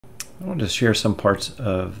I wanted to share some parts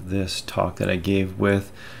of this talk that I gave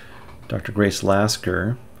with Dr. Grace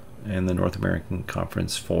Lasker in the North American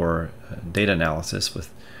Conference for Data Analysis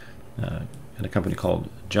with at a company called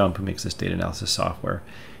JMP, who makes this data analysis software.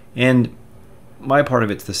 And my part of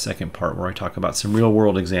it's the second part where I talk about some real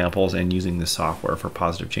world examples and using the software for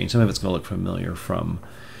positive change. Some of it's going to look familiar from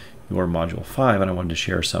your Module 5, and I wanted to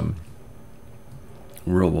share some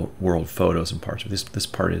real world photos and parts. This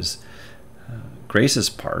part is Grace's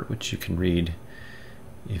part, which you can read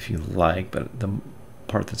if you like, but the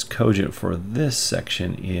part that's cogent for this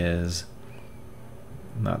section is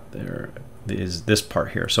not there, is this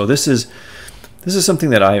part here. So this is something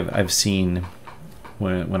that I've seen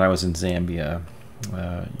when I was in Zambia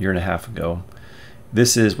a year and a half ago.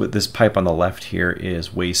 This is what this pipe on the left here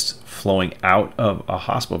is waste flowing out of a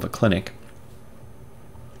hospital, of a clinic.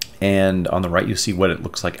 And on the right, you see what it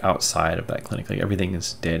looks like outside of that clinic. Like everything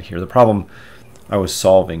is dead here. The problem I was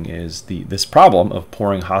solving is this problem of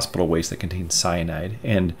pouring hospital waste that contains cyanide.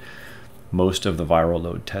 And most of the viral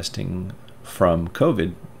load testing from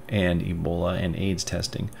COVID and Ebola and AIDS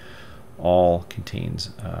testing all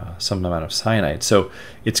contains some amount of cyanide. So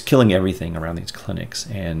it's killing everything around these clinics,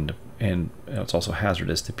 and it's also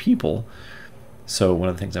hazardous to people. So one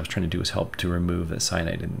of the things I was trying to do is help to remove the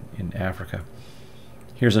cyanide in Africa.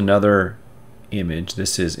 Here's another image.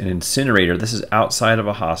 This is an incinerator. This is outside of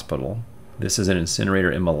a hospital. This is an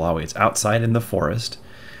incinerator in Malawi. It's outside in the forest,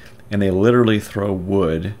 and they literally throw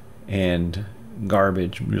wood and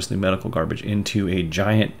garbage, mostly medical garbage, into a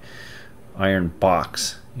giant iron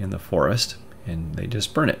box in the forest, and they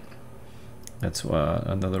just burn it. That's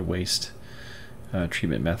another waste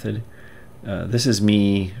treatment method. This is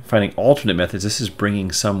me finding alternate methods. This is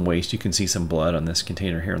bringing some waste. You can see some blood on this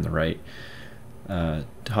container here on the right.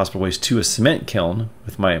 Hospital waste to a cement kiln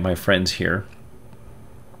with my friends here.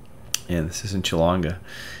 And this is in Chilonga.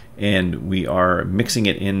 And we are mixing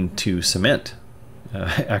it into cement,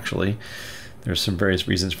 actually. There's some various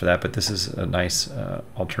reasons for that, but this is a nice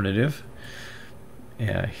alternative.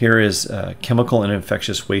 Here is chemical and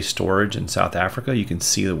infectious waste storage in South Africa. You can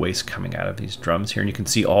see the waste coming out of these drums here, and you can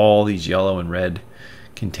see all these yellow and red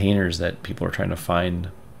containers that people are trying to find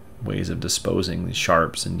ways of disposing. These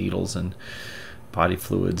sharps and needles and body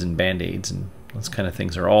fluids and band-aids and those kind of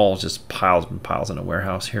things are all just piles and piles in a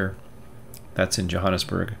warehouse here. That's in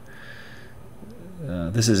Johannesburg.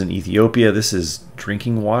 This is in Ethiopia. This is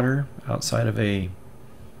drinking water outside of a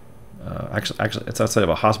actually it's outside of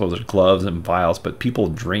a hospital. There's gloves and vials, but people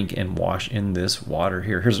drink and wash in this water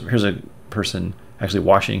here. Here's a person actually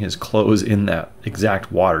washing his clothes in that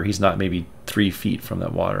exact water. He's not maybe 3 feet from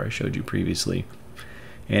that water I showed you previously,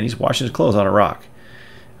 and he's washing his clothes on a rock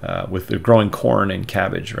with the growing corn and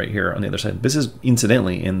cabbage right here on the other side. This is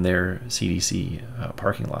incidentally in their CDC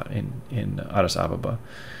parking lot in Addis Ababa.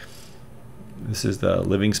 This is the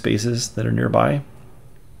living spaces that are nearby,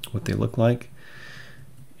 what they look like.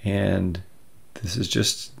 And this is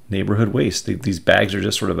just neighborhood waste. These bags are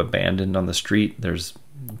just sort of abandoned on the street. There's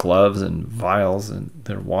gloves and vials and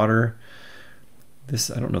their water.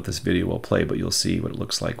 I don't know if this video will play, but you'll see what it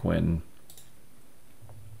looks like when,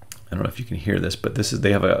 I don't know if you can hear this, but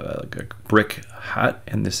they have a brick hut,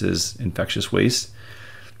 and this is infectious waste.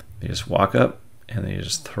 They just walk up and they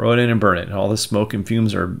just throw it in and burn it. And all the smoke and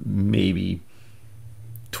fumes are maybe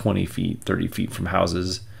 20 feet, 30 feet from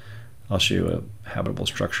houses. I'll show you a habitable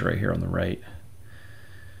structure right here on the right.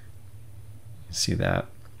 You see that?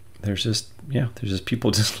 There's just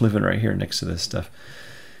people just living right here next to this stuff.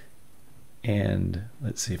 And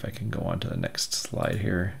let's see if I can go on to the next slide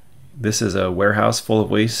here. This is a warehouse full of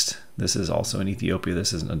waste. This is also in Ethiopia.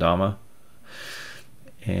 This is in Adama.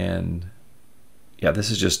 And yeah, this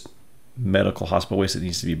is just medical hospital waste that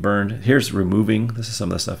needs to be burned. Here's removing. This is some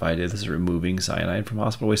of the stuff I did. This is removing cyanide from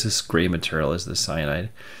hospital waste. This gray material is the cyanide.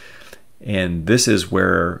 And this is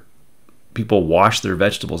where people wash their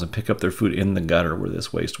vegetables and pick up their food in the gutter where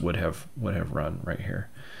this waste would have run right here.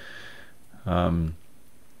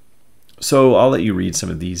 So I'll let you read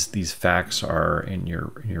some of these. These facts are in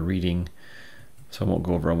your reading, so I won't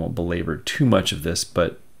go over. I won't belabor too much of this,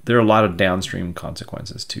 but there are a lot of downstream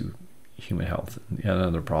consequences to human health and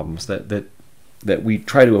other problems that we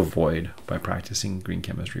try to avoid by practicing green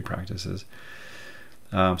chemistry practices.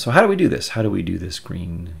 So how do we do this? How do we do this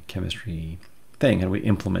green chemistry thing? How do we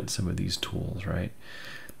implement some of these tools, right?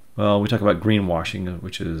 Well, we talk about greenwashing,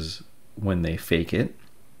 which is when they fake it.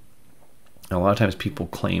 And a lot of times people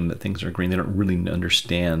claim that things are green. They don't really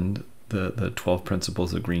understand the 12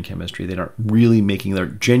 principles of green chemistry. They aren't really they're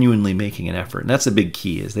genuinely making an effort. And that's the big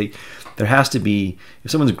key, is there has to be,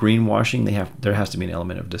 if someone's greenwashing, there has to be an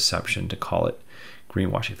element of deception to call it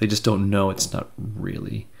greenwashing. If they just don't know, it's not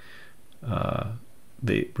really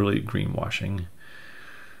they really greenwashing.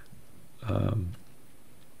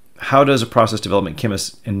 How does a process development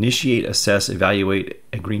chemist initiate, assess, evaluate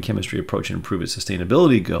a green chemistry approach and improve its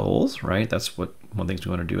sustainability goals, right? That's what one of the things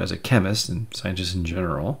we want to do as a chemist and scientists in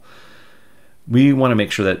general. We want to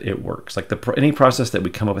make sure that it works. Like any process that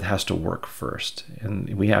we come up with has to work first.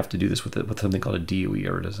 And we have to do this with something called a DOE,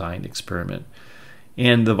 or a designed experiment.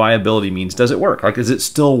 And the viability means, does it work? Like, is it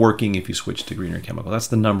still working if you switch to greener chemical? That's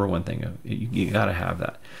the number one thing. You got to have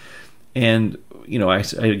that. And, you know, I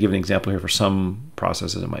give an example here. For some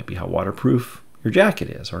processes, it might be how waterproof your jacket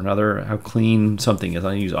is, or another, how clean something is.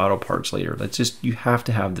 I'll use auto parts later. That's just, you have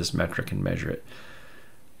to have this metric and measure it.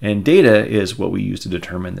 And data is what we use to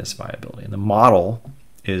determine this viability. And the model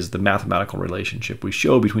is the mathematical relationship we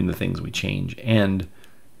show between the things we change and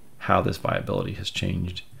how this viability has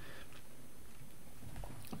changed.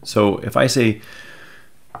 So if I say,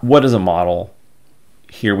 what is a model?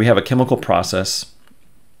 Here we have a chemical process.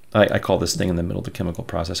 I call this thing in the middle the chemical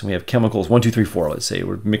process. And we have chemicals 1, 2, 3, 4, let's say.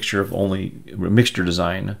 We're mixture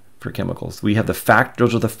design for chemicals. We have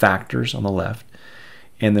those are the factors on the left.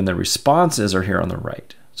 And then the responses are here on the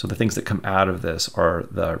right. So the things that come out of this are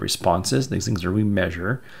the responses, these things that we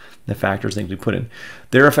measure, the factors, things we put in.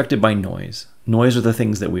 They're affected by noise. Noise are the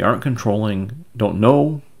things that we aren't controlling, don't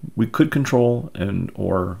know we could control,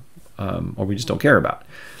 or we just don't care about.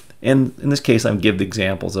 And in this case, I'm giving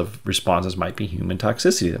examples of responses. Might be human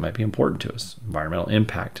toxicity that might be important to us, environmental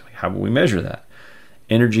impact. How will we measure that?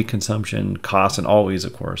 Energy consumption, cost, and always,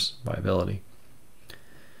 of course, viability.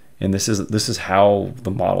 And this is how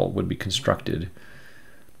the model would be constructed.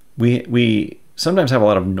 We sometimes have a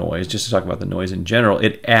lot of noise. Just to talk about the noise in general,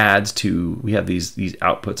 it adds to, we have these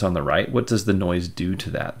outputs on the right. What does the noise do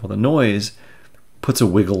to that? Well, the noise puts a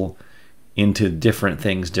wiggle into different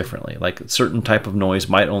things differently. Like a certain type of noise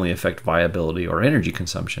might only affect viability or energy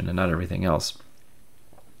consumption and not everything else.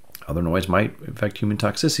 Other noise might affect human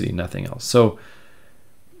toxicity, nothing else. So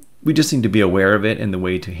we just need to be aware of it, and the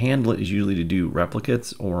way to handle it is usually to do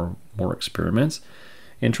replicates or more experiments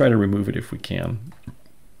and try to remove it if we can.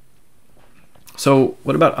 So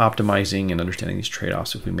what about optimizing and understanding these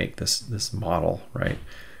trade-offs if we make this model, right?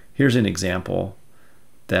 Here's an example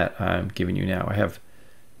that I'm giving you now. I have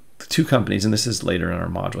two companies, and this is later in our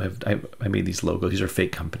module. I made these logos. These are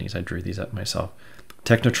fake companies. I drew these up myself.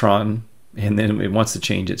 Technotron, and then it wants to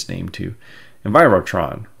change its name to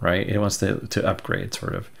Envirotron, right? It wants to upgrade,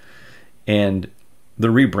 sort of. And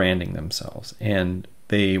they're rebranding themselves. And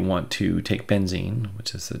they want to take benzene,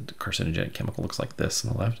 which is a carcinogenic chemical, looks like this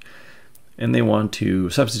on the left, and they want to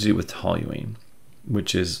substitute with toluene,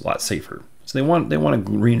 which is a lot safer. So they want a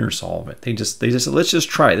greener solvent. They just let's just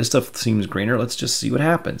try it. This stuff seems greener. Let's just see what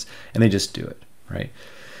happens. And they just do it, right?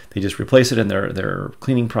 They just replace it in their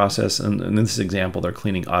cleaning process. And in this example, they're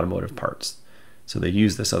cleaning automotive parts. So they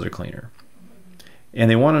use this other cleaner. And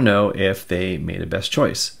they want to know if they made a best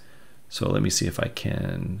choice. So let me see if I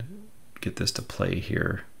can get this to play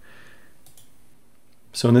here.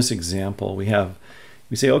 So in this example, we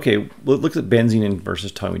say, okay, look at benzene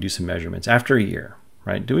versus toluene. We do some measurements after a year,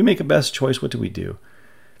 right? Do we make a best choice? What do we do?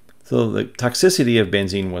 So the toxicity of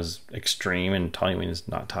benzene was extreme, and toluene is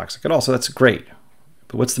not toxic at all. So that's great.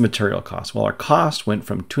 But what's the material cost? Well, our cost went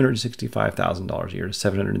from $265,000 a year to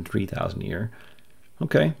 $703,000 a year.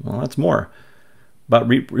 Okay, well, that's more. But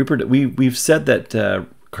we've said that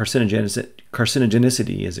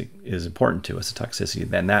carcinogenicity is important to us, the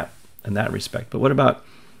toxicity in that respect. But what about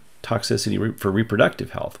toxicity for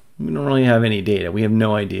reproductive health? We don't really have any data. We have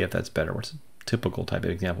no idea if that's better. It's a typical type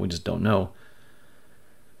of example. We just don't know.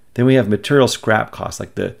 Then we have material scrap costs,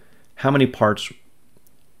 like how many parts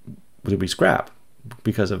did we scrap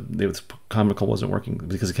because the chemical wasn't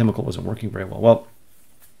working very well. Well,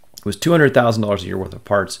 it was $200,000 a year worth of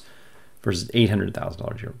parts versus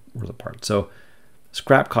 $800,000 a year worth of parts. So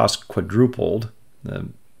scrap costs quadrupled, the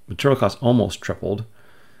material costs almost tripled,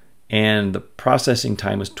 and the processing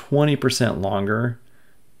time was 20% longer,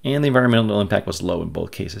 and the environmental impact was low in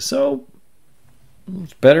both cases. So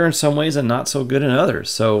it's better in some ways and not so good in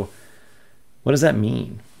others. So what does that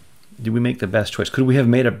mean? Did we make the best choice? Could we have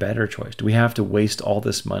made a better choice? Do we have to waste all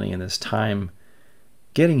this money and this time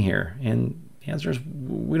getting here? And the answer is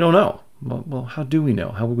we don't know. Well, how do we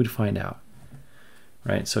know? How would we find out?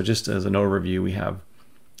 Right? So just as an overview, we have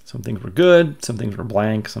some things were good, some things were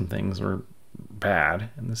blank, some things were bad,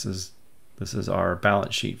 and this is our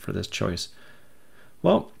balance sheet for this choice.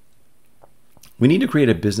 Well, we need to create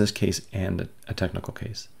a business case and a technical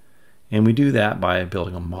case, and we do that by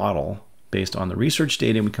building a model based on the research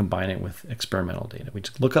data, and we combine it with experimental data. We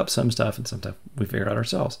just look up some stuff, and some stuff we figure out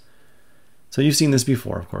ourselves. So you've seen this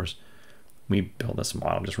before, of course. we build this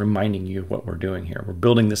model. I'm just reminding you of what we're doing here. We're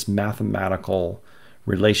building this mathematical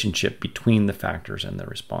relationship between the factors and the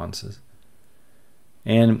responses.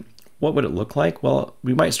 And what would it look like? Well,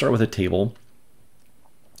 we might start with a table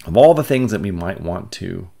of all the things that we might want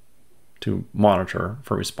to monitor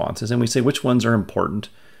for responses. And we say which ones are important.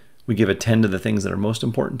 We give a 10 to the things that are most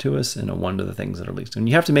important to us and a 1 to the things that are least. And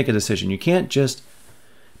you have to make a decision. You can't just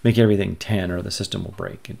make everything 10 or the system will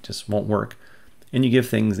break. It just won't work. And you give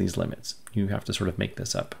things these limits. You have to sort of make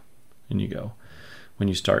this up. And you go when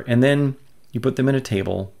you start. And then you put them in a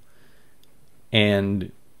table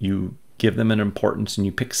and you give them an importance and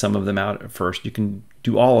you pick some of them out at first. You can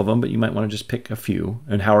do all of them, but you might want to just pick a few.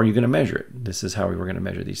 And how are you going to measure it? This is how we were going to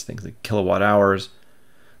measure these things: the kilowatt hours,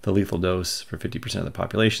 the lethal dose for 50% of the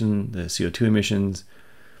population, the CO2 emissions,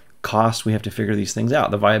 cost. We have to figure these things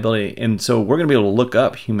out, the viability. And so we're going to be able to look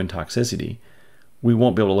up human toxicity. We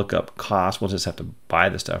won't be able to look up cost. We'll just have to buy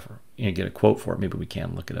the stuff or get a quote for it. Maybe we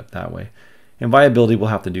can look it up that way. And viability, we'll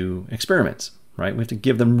have to do experiments, right? We have to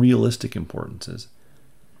give them realistic importances.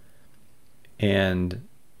 And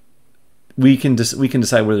we can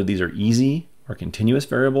decide whether these are easy or continuous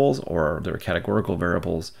variables, or they're categorical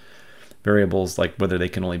variables like whether they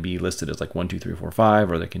can only be listed as like 1, 2, 3, 4,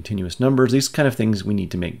 5, or they're continuous numbers. These kind of things we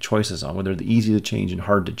need to make choices on, whether they're easy to change and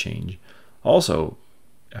hard to change. Also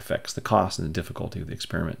affects the cost and the difficulty of the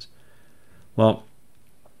experiments. Well,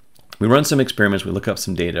 we run some experiments. We look up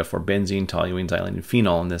some data for benzene, toluene, xylene, and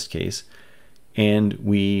phenol in this case, and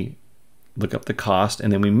we look up the cost,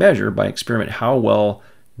 and then we measure by experiment how well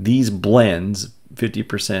these blends,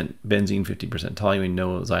 50% benzene, 50% toluene,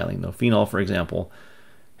 no xylene, no phenol, for example,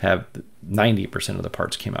 have 90% of the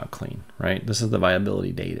parts came out clean, right? This is the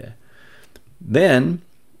viability data. Then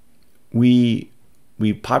we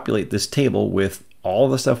populate this table with all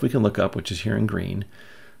the stuff we can look up, which is here in green,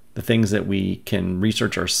 the things that we can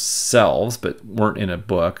research ourselves but weren't in a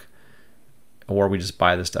book, or we just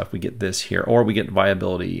buy the stuff. We get this here, or we get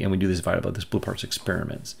viability, and we do this blue parts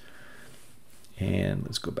experiments. And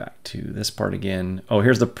let's go back to this part again. Oh,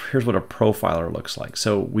 here's what a profiler looks like.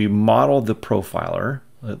 So we model the profiler.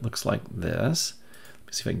 It looks like this. Let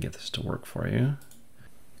me see if I can get this to work for you.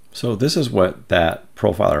 So this is what that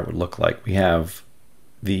profiler would look like. We have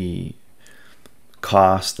the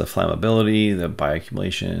cost, the flammability, the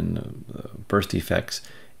bioaccumulation, the burst defects,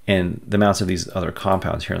 and the amounts of these other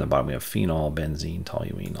compounds here on the bottom. We have phenol, benzene,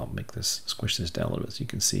 toluene. I'll make this, squish this down a little bit so you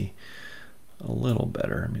can see a little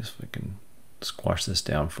better. Let me see if I can squash this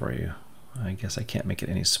down for you. I guess I can't make it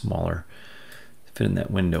any smaller to fit in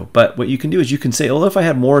that window. But what you can do is you can say, well, if I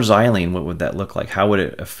had more xylene, what would that look like? How would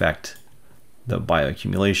it affect the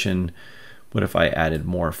bioaccumulation? What if I added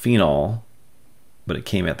more phenol, but it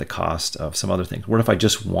came at the cost of some other things? What if I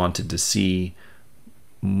just wanted to see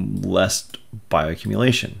less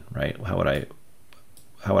bioaccumulation, right? How would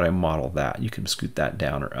I model that? You can scoot that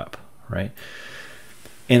down or up, right?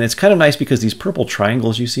 And it's kind of nice because these purple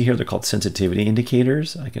triangles you see here, they're called sensitivity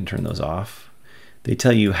indicators. I can turn those off. They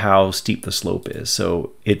tell you how steep the slope is.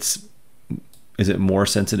 So is it more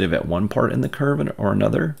sensitive at one part in the curve or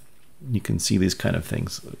another? You can see these kind of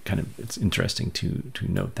things. It's interesting to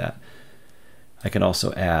note that. I can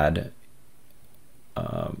also add,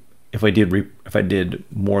 if I did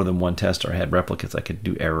more than one test or I had replicates, I could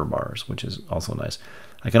do error bars, which is also nice.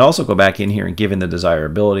 I can also go back in here and given the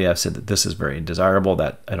desirability, I've said that this is very desirable,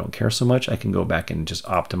 that I don't care so much. I can go back and just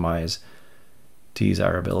optimize to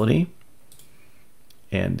desirability,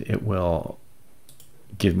 and it will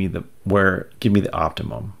give me the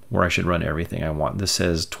optimum where I should run everything I want. This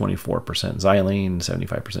says 24% xylene,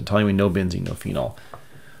 75% toluene, no benzene, no phenol.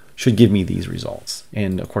 Should give me these results.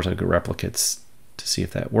 And of course I go replicates to see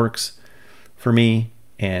if that works for me.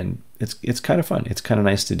 And it's kind of fun. It's kind of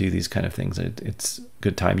nice to do these kind of things. It's a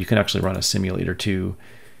good time. You can actually run a simulator too.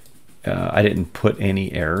 I didn't put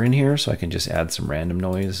any error in here, so I can just add some random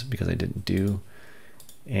noise because I didn't do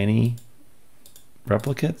any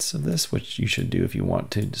replicates of this, which you should do if you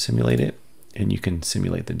want to simulate it. And you can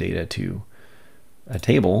simulate the data to a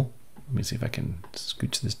table. Let me see if I can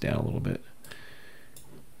scooch this down a little bit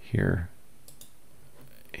here.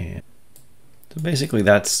 And so basically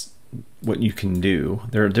that's what you can do.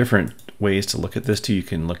 There are different ways to look at this too. You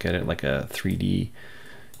can look at it like a 3D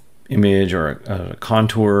image or a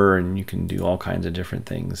contour, and you can do all kinds of different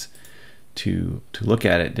things to look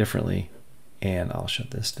at it differently. And I'll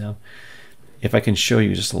shut this down. If I can show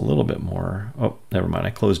you just a little bit more. Oh, never mind.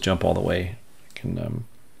 I closed jump all the way. I can,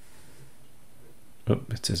 oh,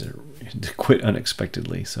 it says it quit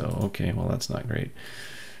unexpectedly. So, okay, well, that's not great.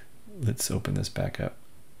 Let's open this back up.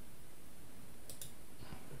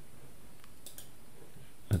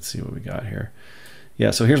 Let's see what we got here.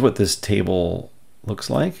 yeah, so here's what this table looks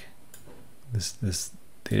like, this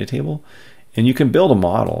data table. And you can build a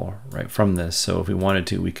model right from this. So if we wanted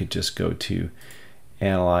to, we could just go to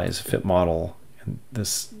Analyze, Fit Model, and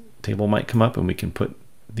this table might come up, and we can put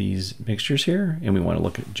these mixtures here. And we want to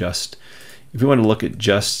look at just, if we want to look at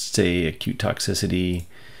just, say, acute toxicity,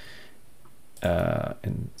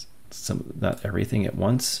 and not everything at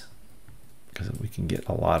once, because we can get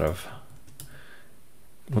a lot of,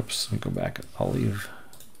 whoops, let me go back. I'll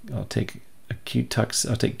take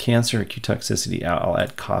cancer, acute toxicity out. I'll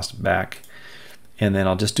add cost back. And then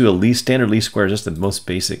I'll just do a standard least square, just the most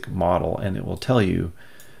basic model, and it will tell you,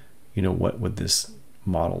 what would this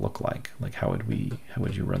model look like? Like how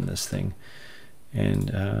would you run this thing?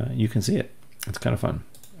 And you can see it. It's kind of fun.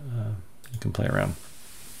 You can play around.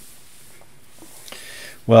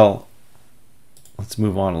 Well, let's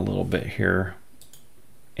move on a little bit here.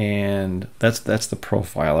 And that's the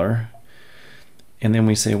profiler. And then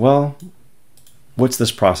we say, well, what's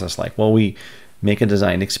this process like? Well, we make a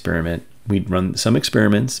design experiment. We run some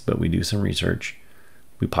experiments, but we do some research.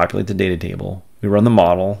 We populate the data table. We run the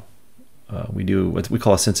model. We do what we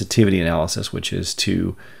call a sensitivity analysis, which is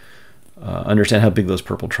to understand how big those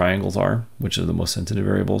purple triangles are, which are the most sensitive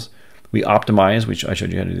variables. We optimize, which I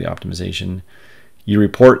showed you how to do the optimization. You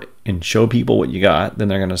report and show people what you got. Then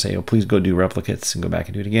they're going to say, oh, please go do replicates and go back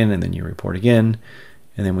and do it again. And then you report again.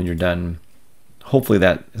 And then when you're done, hopefully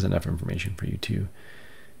that is enough information for you to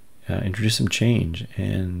introduce some change.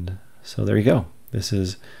 And so there you go. This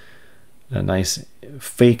is a nice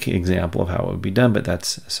fake example of how it would be done, but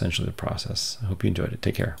that's essentially the process. I hope you enjoyed it.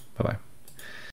 Take care. Bye-bye.